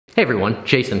Hey everyone,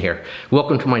 Jason here.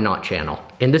 Welcome to my knot channel.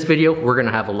 In this video, we're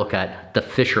gonna have a look at the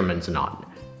fisherman's knot.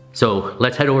 So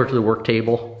let's head over to the work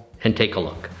table and take a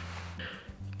look.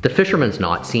 The fisherman's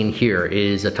knot seen here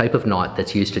is a type of knot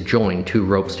that's used to join two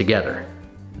ropes together.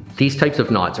 These types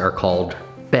of knots are called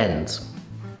bends.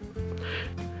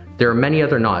 There are many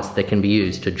other knots that can be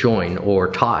used to join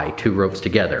or tie two ropes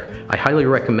together. I highly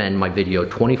recommend my video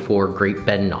 24 Great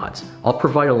Bend Knots. I'll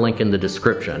provide a link in the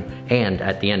description and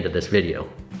at the end of this video.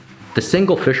 The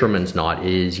single fisherman's knot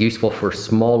is useful for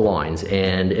small lines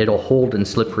and it'll hold in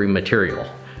slippery material.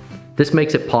 This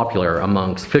makes it popular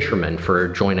amongst fishermen for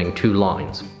joining two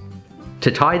lines.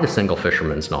 To tie the single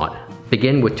fisherman's knot,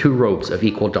 begin with two ropes of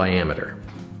equal diameter.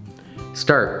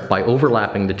 Start by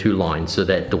overlapping the two lines so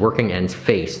that the working ends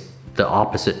face the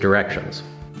opposite directions.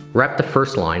 Wrap the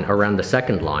first line around the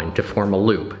second line to form a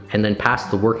loop and then pass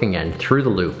the working end through the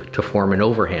loop to form an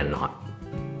overhand knot.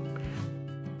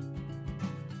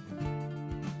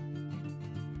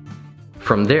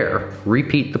 From there,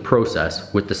 repeat the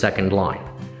process with the second line.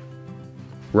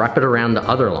 Wrap it around the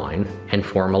other line and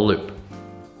form a loop.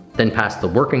 Then pass the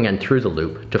working end through the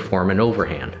loop to form an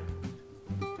overhand.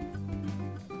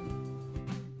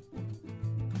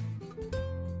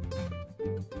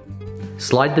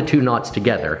 Slide the two knots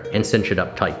together and cinch it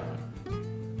up tight.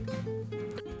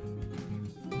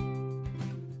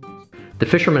 The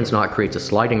fisherman's knot creates a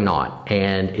sliding knot,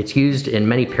 and it's used in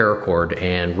many paracord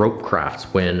and rope crafts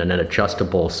when an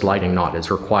adjustable sliding knot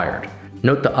is required.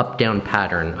 Note the up-down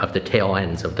pattern of the tail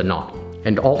ends of the knot,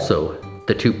 and also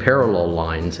the two parallel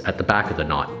lines at the back of the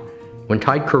knot. When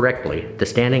tied correctly, the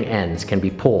standing ends can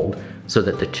be pulled so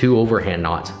that the two overhand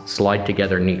knots slide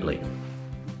together neatly.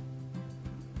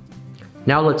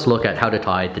 Now let's look at how to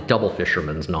tie the double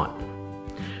fisherman's knot.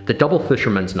 The double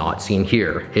fisherman's knot seen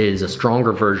here is a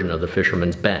stronger version of the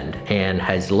fisherman's bend and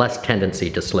has less tendency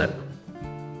to slip.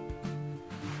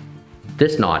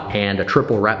 This knot and a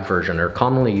triple wrap version are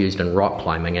commonly used in rock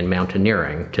climbing and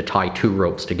mountaineering to tie two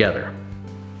ropes together.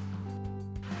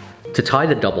 To tie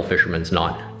the double fisherman's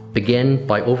knot, begin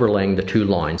by overlaying the two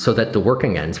lines so that the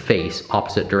working ends face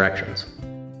opposite directions.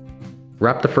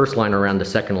 Wrap the first line around the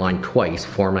second line twice,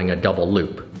 forming a double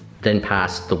loop. Then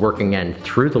pass the working end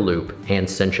through the loop and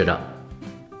cinch it up.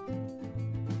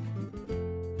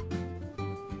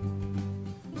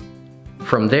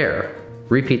 From there,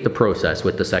 repeat the process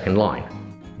with the second line.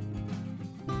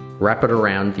 Wrap it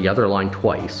around the other line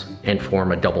twice and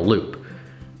form a double loop.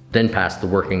 Then pass the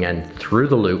working end through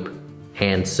the loop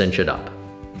and cinch it up.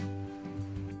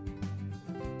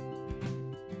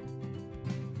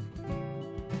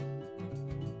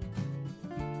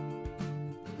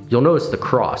 You'll notice the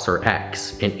cross or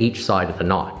X in each side of the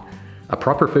knot. A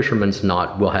proper fisherman's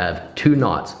knot will have two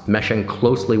knots meshing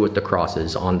closely with the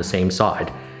crosses on the same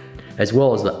side, as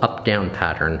well as the up-down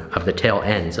pattern of the tail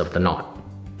ends of the knot.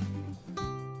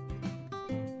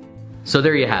 So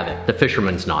there you have it, the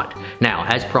fisherman's knot. Now,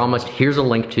 as promised, here's a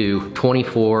link to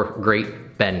 24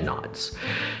 Great Bend Knots.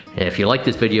 And if you like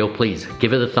this video, please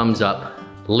give it a thumbs up,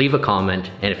 leave a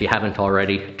comment, and if you haven't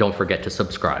already, don't forget to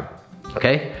subscribe.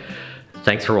 Okay?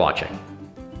 Thanks for watching.